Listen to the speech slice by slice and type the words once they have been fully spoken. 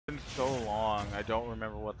I don't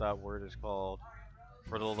remember what that word is called.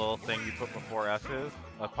 For the little thing you put before S's.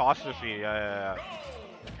 Apostrophe, yeah.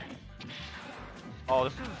 Oh,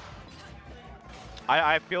 this is...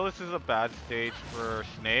 I feel this is a bad stage for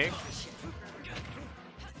Snake.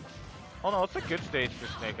 Oh no, it's a good stage for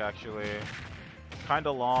Snake actually. Kinda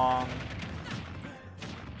long.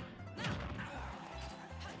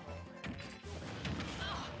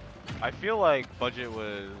 I feel like Budget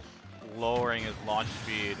was lowering his launch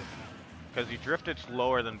speed because he drifted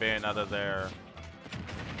slower than Bayonetta there.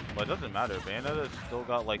 But it doesn't matter. Bayonetta's still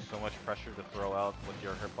got like so much pressure to throw out with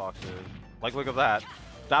your hitboxes. Like look at that.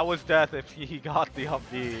 That was death if he got the up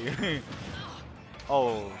B.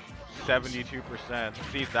 Oh, 72%.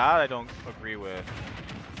 See, that I don't agree with.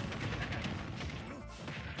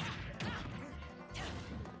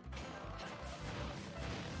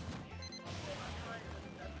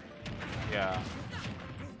 Yeah.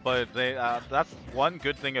 But they that's one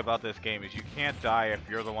good thing about this game is you can't die if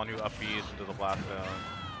you're the one who up B's into the blast zone.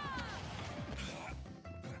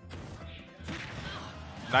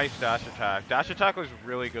 Nice dash attack. Dash attack was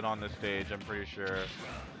really good on this stage, I'm pretty sure.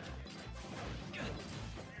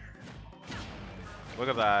 Look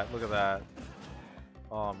at that, look at that.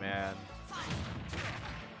 Oh man.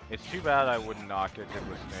 It's too bad I would not get hit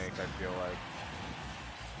with Snake, I feel like.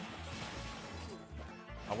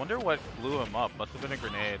 I wonder what blew him up. Must have been a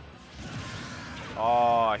grenade.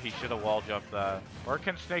 Oh, he should have wall jumped that. Or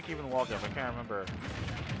can Snake even wall jump? I can't remember.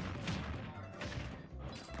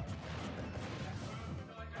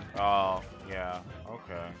 Oh, yeah.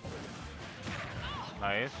 Okay.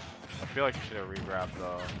 Nice. I feel like you should have re-grabbed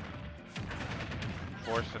though.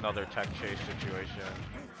 Force another tech chase situation.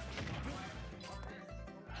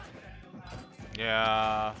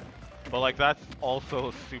 Yeah. But like that's also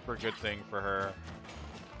a super good thing for her.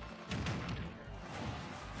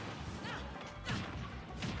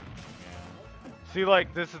 See,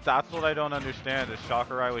 like, that's what I don't understand, is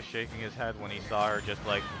Sakurai was shaking his head when he saw her just,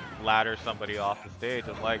 like, ladder somebody off the stage.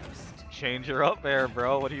 I'm like, change her up there,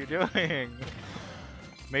 bro, what are you doing?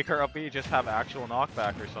 Make her up B just have actual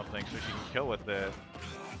knockback or something so she can kill with it.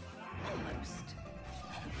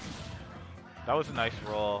 That was a nice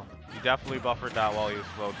roll. He definitely buffered that while he was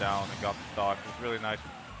slowed down and got the stock. It was really nice.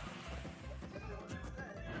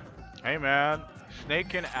 Hey, man. Snake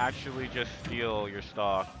can actually just steal your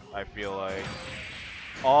stock, I feel like.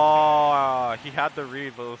 Oh, he had the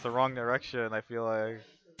read, but it was the wrong direction, I feel like.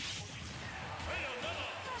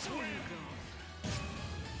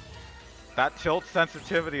 That tilt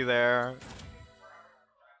sensitivity there.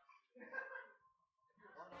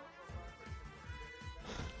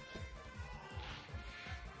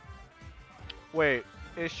 Wait,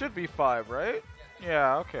 it should be 5, right?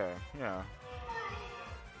 Yeah, okay, yeah.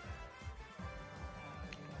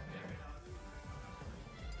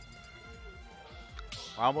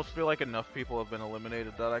 I almost feel like enough people have been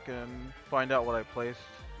eliminated that I can find out what I placed.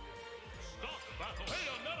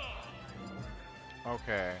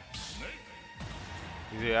 Okay.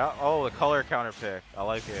 Yeah, oh, the color counter pick. I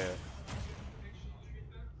like it.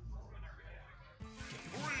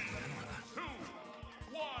 3, 2,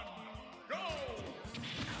 1, go!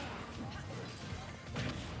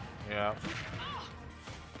 Yeah.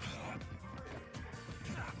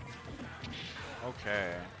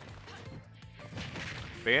 Okay.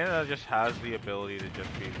 Bayonetta just has the ability to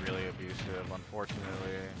just be really abusive,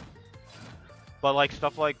 unfortunately. But like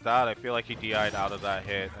stuff like that, I feel like he DI'd out of that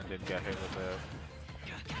hit and didn't get hit with it.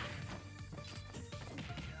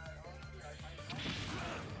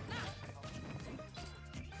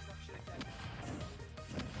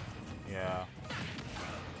 Yeah.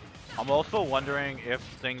 I'm also wondering if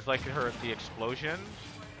things like the explosions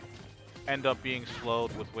end up being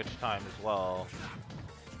slowed with witch time as well.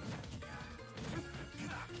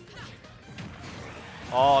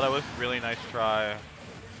 Oh, that was a really nice try.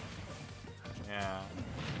 Yeah.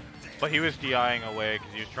 But he was DIing away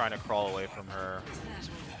because he was trying to crawl away from her.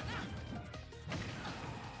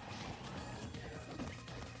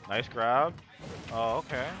 Nice grab. Oh,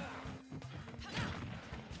 okay.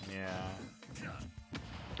 Yeah.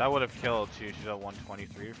 That would have killed too. She's at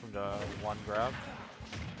 123 from the one grab.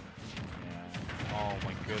 Yeah. Oh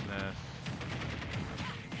my goodness.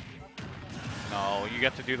 No, you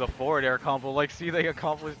get to do the forward air combo. Like, see, they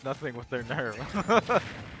accomplished nothing with their nerve.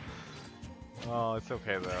 Oh, it's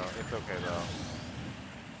okay though. It's okay though.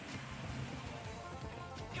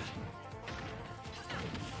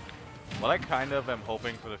 What I kind of am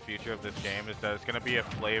hoping for the future of this game is that it's going to be a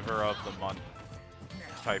flavor of the month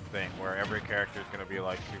type thing, where every character is going to be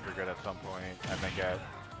like super good at some point and then get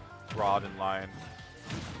brought in line.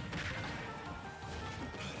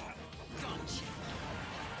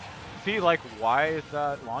 See, like, why is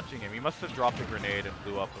that launching him? He must have dropped a grenade and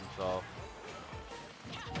blew up himself.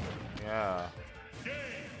 Yeah.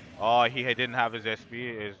 Oh, he didn't have his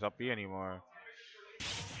SB, his up B anymore.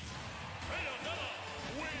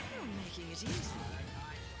 You're making it easy.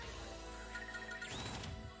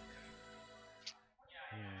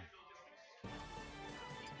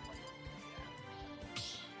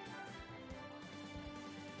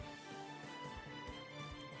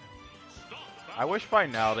 I wish by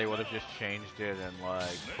now they would have just changed it and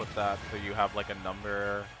like put that so you have like a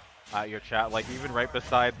number at your chat, like even right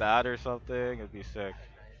beside that or something. It'd be sick.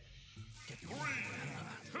 3,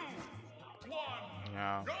 2, 1,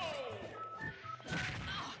 Yeah. go!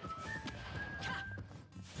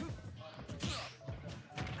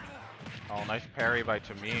 Oh, nice parry by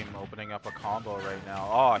Tamim, opening up a combo right now.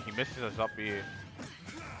 Oh, he misses his up B.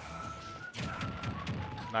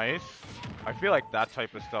 Nice. I feel like that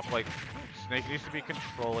type of stuff, like Snake needs to be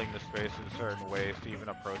controlling the space in certain ways to even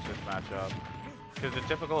approach this matchup. Because the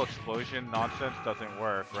typical explosion nonsense doesn't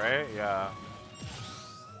work, right? Yeah.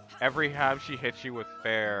 Every time she hits you with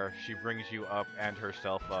fair, she brings you up and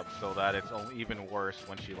herself up so that it's only even worse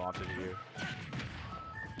when she launches you.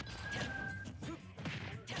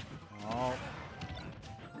 Oh.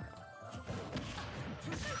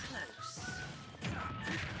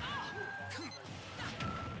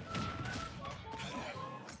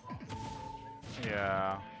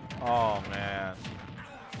 Yeah. Oh man.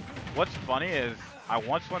 What's funny is I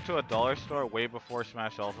once went to a dollar store way before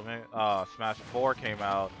Smash Ultimate, Smash 4 came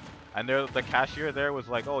out, and the cashier there was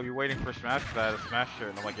like, "Oh, you're waiting for Smash? 'Cause I had a Smash shirt."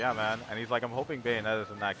 And I'm like, "Yeah, man." And he's like, "I'm hoping Bayonetta's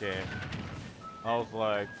in that game." I was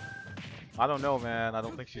like, "I don't know, man. I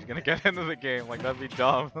don't think she's gonna get into the game. Like that'd be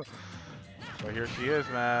dumb." But here she is,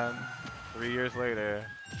 man. 3 years later.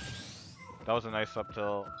 That was a nice up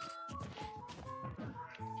tilt.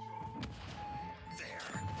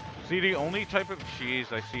 See, the only type of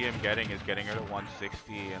cheese I see him getting is getting her to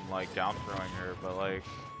 160 and like down throwing her, but like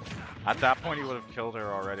at that point he would have killed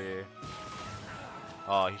her already.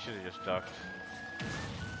 Oh, he should have just ducked.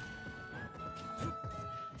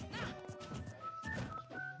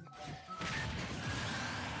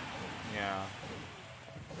 Yeah.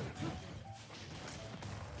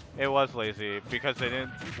 It was lazy because they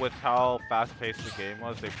didn't, with how fast-paced the game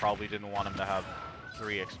was, they probably didn't want him to have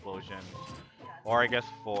 3 explosions. Or I guess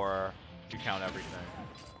 4 if you count everything.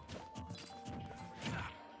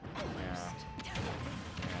 Yeah.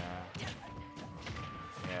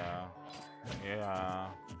 Yeah. Yeah.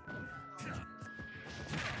 Yeah.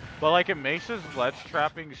 But like it makes his ledge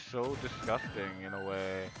trapping so disgusting in a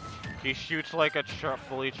way. He shoots like a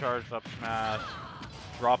fully charged up smash,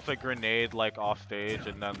 drops a grenade like off stage,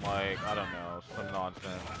 and then like, I don't know, some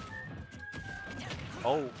nonsense.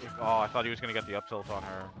 Oh, I thought he was gonna get the up tilt on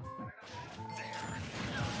her.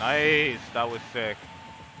 Nice, that was sick.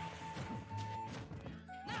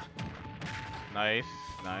 Nice,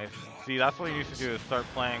 nice. See, that's what he needs to do, is start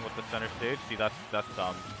playing with the center stage. See, that's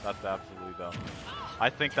dumb. That's absolutely dumb. I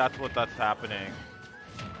think that's what's happening.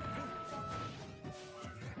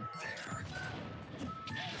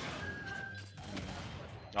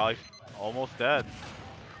 Oh, he's almost dead.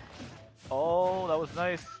 Oh, that was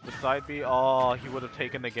nice. The side B. Oh, he would have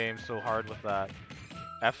taken the game so hard with that.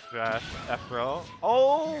 F smash, F throw.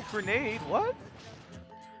 Oh, grenade. What?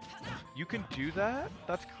 You can do that?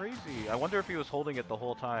 That's crazy. I wonder if he was holding it the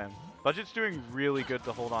whole time. Budget's doing really good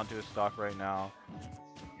to hold on to his stock right now.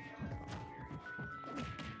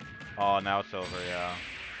 Oh, now it's over, yeah.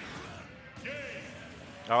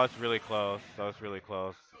 That was really close. That was really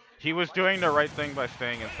close. He was doing the right thing by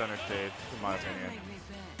staying in center stage, in my opinion.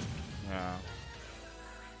 Yeah.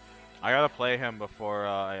 I gotta play him before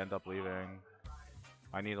I end up leaving.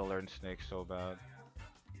 I need to learn Snake so bad.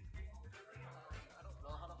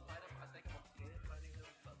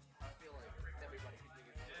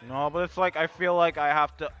 No, but it's like I feel like I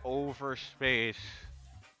have to overspace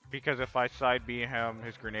because if I side B him,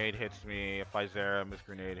 his grenade hits me. If I Zera him, his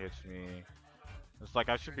grenade hits me. It's like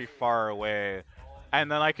I should be far away,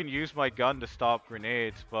 and then I can use my gun to stop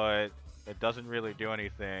grenades, but it doesn't really do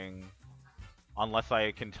anything unless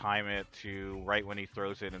I can time it to right when he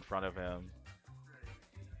throws it in front of him.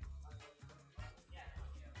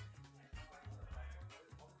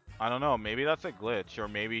 I don't know, maybe that's a glitch, or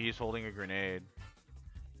maybe he's holding a grenade.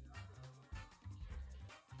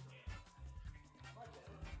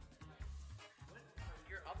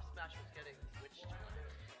 Your up smash was getting switched.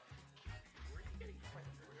 Were you getting quite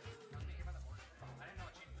I didn't know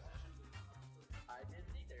it changed position. I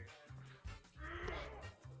didn't either.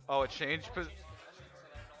 Oh, it changed position.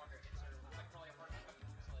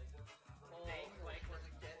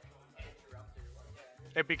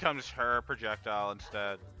 it becomes her projectile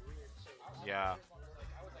instead. Yeah.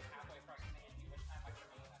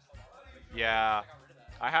 Yeah.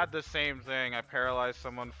 I had the same thing. I paralyzed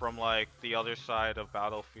someone from like the other side of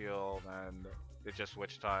battlefield and it just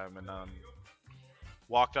switched time and then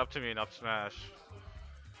walked up to me and up smash.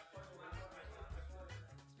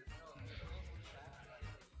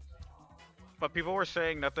 But people were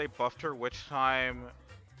saying that they buffed her witch time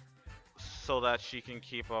so that she can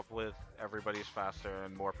keep up with everybody's faster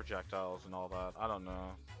and more projectiles and all that. I don't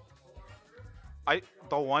know. I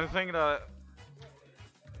the one thing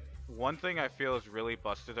I feel is really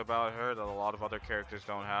busted about her that a lot of other characters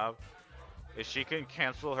don't have is she can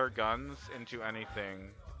cancel her guns into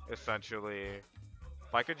anything, essentially.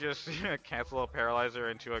 If I could just cancel a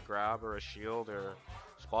paralyzer into a grab or a shield or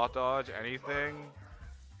spot dodge, anything.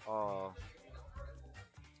 Oh.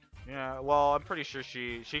 Yeah, well, I'm pretty sure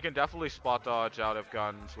she can definitely spot dodge out of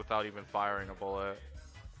guns without even firing a bullet.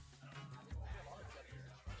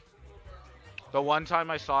 The one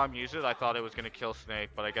time I saw him use it, I thought it was gonna kill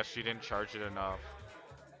Snake, but I guess she didn't charge it enough.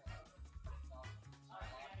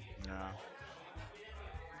 Yeah.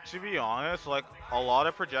 To be honest, like, a lot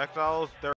of projectiles, they're